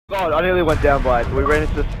God, I nearly went down by it. We ran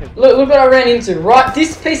into the... Look what I ran into. Right,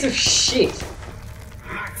 this piece of shit.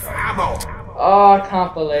 Ammo. Oh, I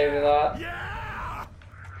can't believe that.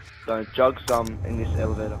 Don't jug some in this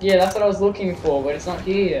elevator. Yeah, that's what I was looking for, but it's not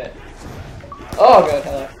here yet. Oh god,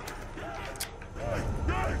 hello.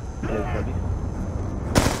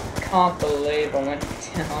 Can't believe I went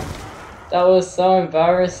down. That was so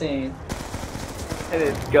embarrassing. And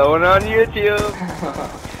it's going on YouTube.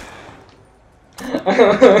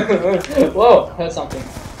 Whoa, heard something.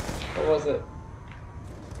 What was it?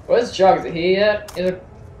 Where's Jug? Is it here yet? Is it?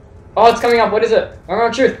 Oh, it's coming up. What is it? I'm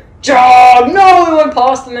on truth. Jug! No, it went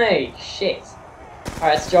past me. Shit.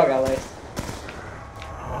 Alright, it's Jug at least.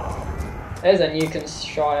 There's a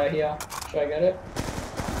Nukenshire here. Should I get it?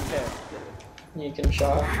 Yeah.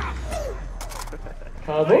 Nukenshire.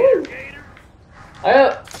 Kaboom! I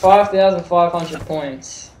got 5,500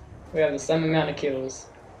 points. We have the same amount of kills.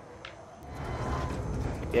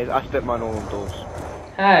 Yeah, I spent mine all on doors.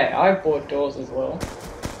 Hey, I bought doors as well.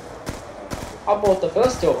 I bought the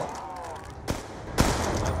first door.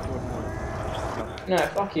 No,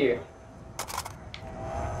 fuck you.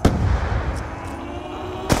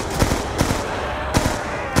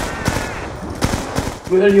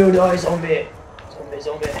 Will you die, zombie?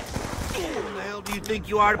 Zombie. Who the hell do you think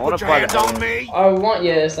you are to I wanna put your buy hands the on me? I want,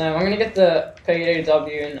 yeah, Sam. I'm gonna get the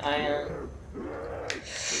PDW and AM.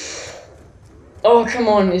 Oh, come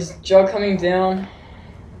on. Is Joe coming down?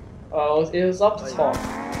 Oh, it was up top.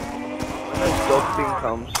 When the dog thing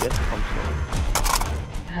comes, yes, it comes down.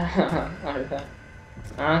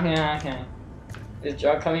 Okay. Is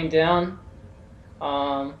Joe coming down?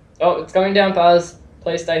 Oh, it's coming down, Paz.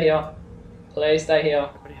 Please stay here. Please stay here.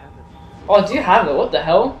 I already have it. Oh, do you have it? What the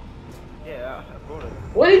hell? Yeah, I brought it.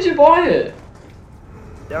 Where did you buy it?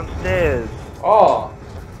 Downstairs. Oh,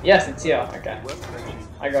 yes, it's here. Okay. Workbench.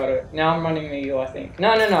 I got it. Now I'm running you, I think.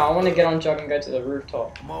 No. I want to get on Jug and go to the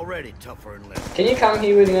rooftop. I'm already tougher and less. Can you come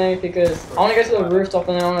here with me? Because I want to go to the rooftop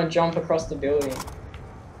and then I want to jump across the building.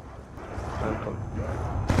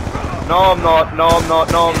 No, I'm not.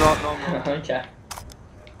 Okay.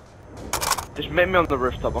 Just meet me on the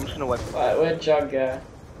rooftop. I'm just gonna wait. Alright, where'd Jug go?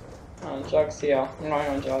 Oh, Jug's here. I'm going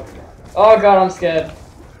on Jug. Oh god, I'm scared.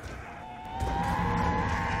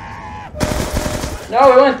 No,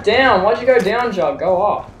 we went down. Why'd you go down, Jug? Go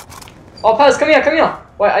up. Oh, Paz, come here.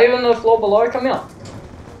 Wait, are you on the floor below? Come here.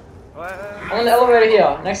 I'm on the elevator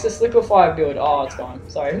here, next to this liquefier build. Oh, it's gone.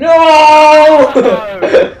 Sorry. No!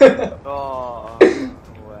 Oh.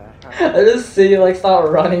 I just see you like start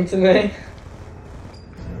running to me.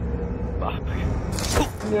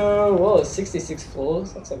 Fuck. No, well, it's 66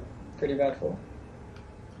 floors. That's a pretty bad floor.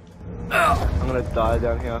 I'm gonna die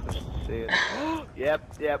down here. I can just see it. Yep,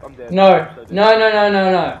 I'm dead. No. So dead.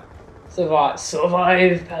 No.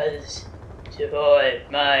 Survive, Paz. Survive,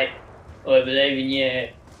 mate. I believe in you.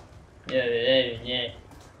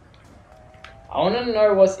 I want to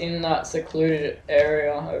know what's in that secluded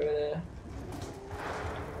area over there.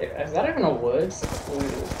 Is that even a word?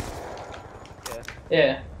 Secluded.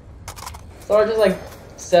 Yeah. So I just like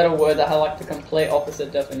said a word that had like the complete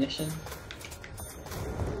opposite definition.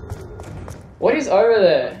 What is over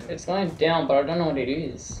there? It's going down, but I don't know what it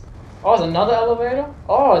is. Oh, there's another elevator?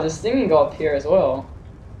 Oh, this thing can go up here as well.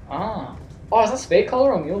 Ah. Oh, is that speed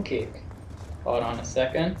color or mule kick? Hold on a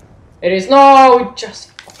second. It is. No, it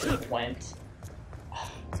just fucking went.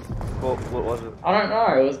 What was it? I don't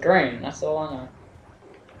know. It was green. That's all I know.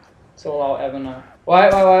 That's all I'll ever know.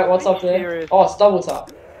 Wait. What's up there? Serious? Oh, it's double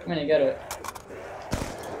tap. I'm gonna get it.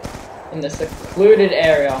 In the secluded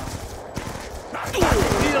area.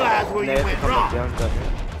 Realize where you went wrong.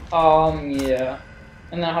 Yeah.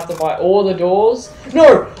 And then I have to buy all the doors.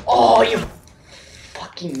 No! Oh, you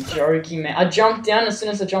fucking joking, man. I jumped down. As soon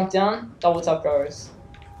as I jumped down, double tap goes.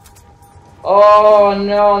 Oh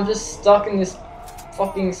no, I'm just stuck in this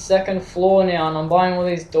fucking second floor now, and I'm buying all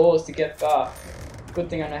these doors to get back. Good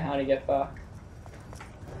thing I know how to get back.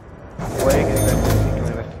 Where are you getting back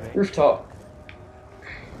to me? Rooftop.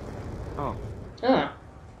 Oh. Ah.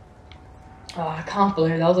 Oh, I can't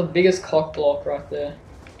believe that was the biggest cock block right there.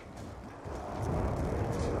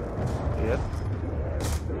 Yep.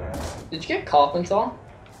 Did you get carpenter?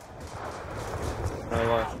 No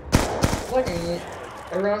way. It's like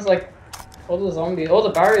everyone's like, all the zombies, all the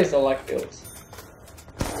barriers are like built.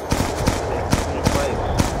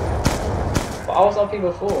 But I was up here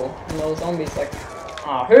before, and there were zombies like,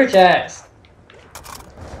 ah, who cares?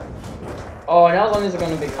 Oh, now zombies are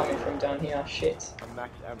going to be coming from down here. Shit. I'm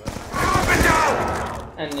max ammo.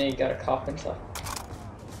 And then you got a carpenter.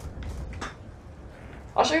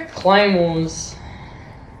 I should get claymores.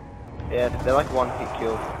 Yeah, they're like one hit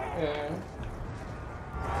kill. Yeah.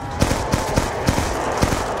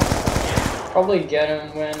 probably get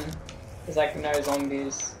him when there's like no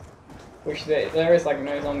zombies. Which there is like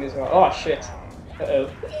no zombies, right? Oh shit. Uh-oh.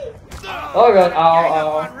 Oh god,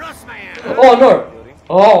 ow. Oh no!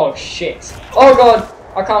 Oh shit. Oh god!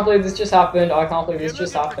 I can't believe this just happened. I can't believe this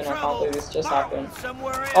just happened. I can't believe this just happened.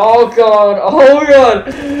 Oh god! Oh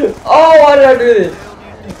god! Oh, why did I do this?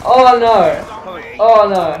 Oh no! Oh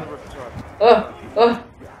no!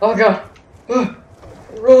 Oh god!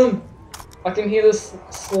 Run! I can hear this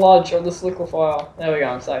sludge or this liquefier. There we go,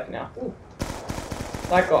 I'm safe now. Ooh.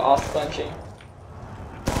 That got ass clenching.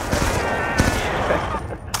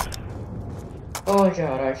 Oh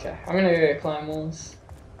god, okay. I'm gonna go get claymores.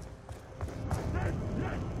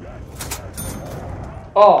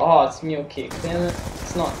 Oh, it's mule kick. Damn it.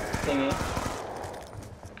 It's not thingy.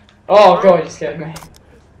 Oh god, you scared me.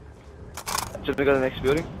 Should we go to the next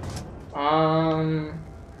building?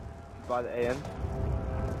 By the AN?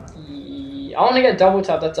 I want to get double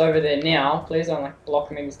tap that's over there now. Please don't like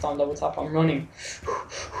block me this time, double tap. I'm running.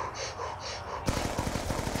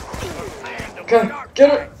 Go,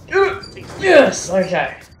 get it! Yes!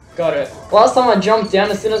 Okay, got it. Last time I jumped down,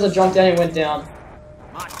 as soon as I jumped down, it went down.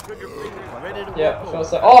 Yeah, I felt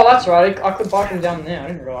so. Oh, that's right. I could bike him down there. I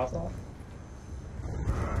didn't realize that.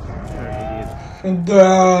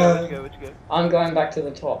 Where'd you go? I'm going back to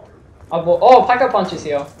the top. Oh, Pack-a-Punch is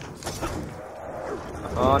here.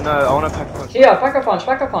 Oh no, I want to Pack-a-Punch. Here, Pack-a-Punch,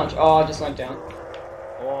 Pack-a-Punch. Oh, I just went down.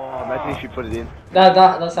 Oh, imagine if you put it in.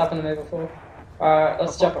 That's happened to me before. Alright,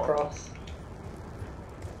 let's jump across.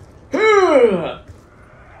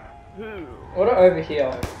 What are over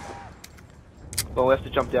here? Well, we have to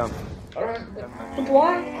jump down. I don't. But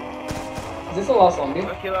why? Is this the last zombie?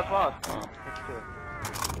 Let's kill that fast.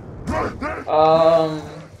 I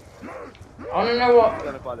don't know what.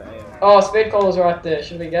 Oh, speed caller's right there.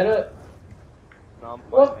 Should we get it? No,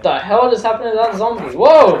 What the hell just happened to that zombie?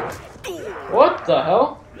 Whoa! What the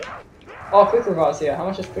hell? Oh, quick revive's here. How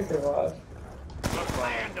much is quick revive?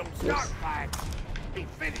 Oops.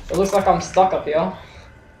 It looks like I'm stuck up here.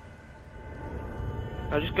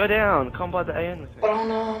 No, just go down. Come by the AN with me. But I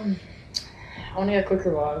want to get quick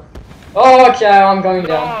revive. Oh, okay, I'm going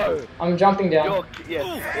down. No. I'm jumping down.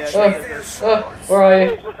 Yes. Where are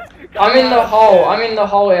you? I'm in the hole. I'm in the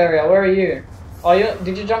hole area. Where are you? Oh,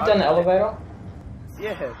 did you jump down the elevator?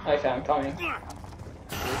 Yeah. Okay, I'm coming.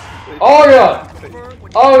 Oh god!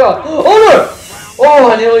 Oh god! Oh no!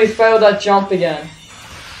 Oh, I nearly failed that jump again.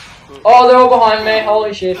 Oh, they're all behind me.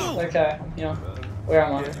 Holy shit. Okay, I'm here. Where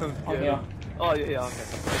am I? I'm here. Oh, you're here. Okay.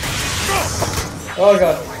 Oh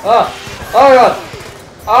god. Oh god.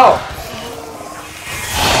 Oh.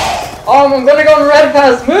 Oh, I'm gonna go on red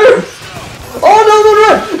pass. Move! Oh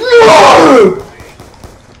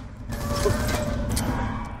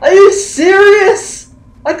no! Are you serious?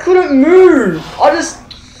 I couldn't move.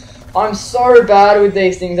 I'm so bad with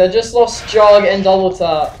these things. I just lost jog and double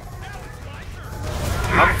tap.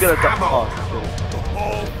 I'm gonna die.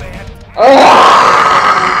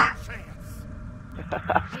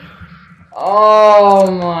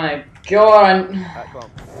 Oh my god.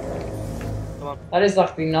 Come on. That is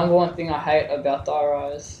like the #1 thing I hate about die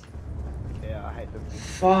rise. Yeah, I hate them.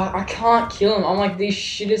 Fuck, I can't kill him. I'm like the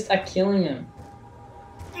shittest at killing him.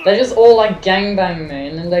 They just all like gangbang me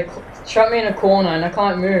and then they trap me in a corner and I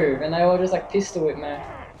can't move and they all just like pistol whip me.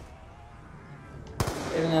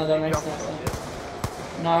 Even though that makes no sense.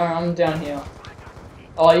 No, I'm down here.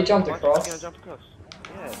 Oh, you jumped across? Why jump across?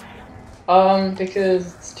 Yeah.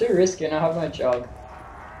 Because it's too risky and I have no jug.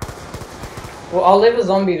 Well, I'll leave a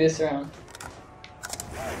zombie this round.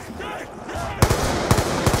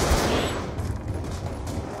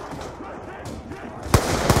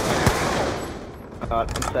 Alright,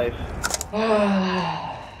 I'm safe.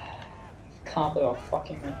 Can't believe I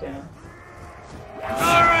fucking went down.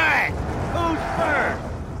 Alright! Who's first?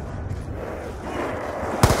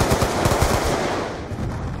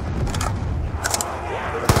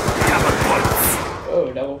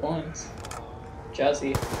 Oh, double points.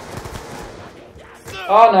 Jazzy.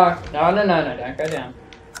 Oh no, don't go down.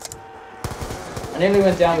 I nearly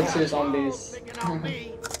went down with 2 zombies.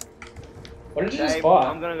 What did you just buy?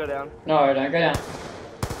 I'm gonna go down. No, don't go down.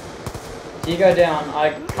 If you go down, I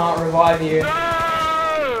can't revive you.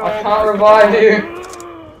 I can't revive you.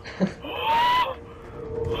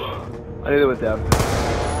 I nearly went down.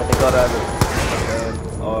 I think I died.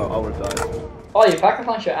 Oh, I would have died. Oh, you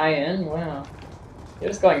Pack-a-Punch your AN? Wow. You're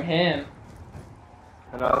just going ham.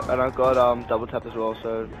 And I got double tap as well,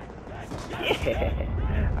 so yeah,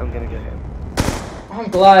 I'm gonna go ham. I'm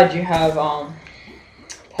glad you have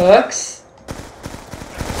perks.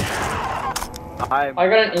 I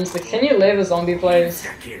got an insta. Can you leave a zombie, please?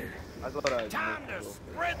 I got a.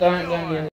 Don't use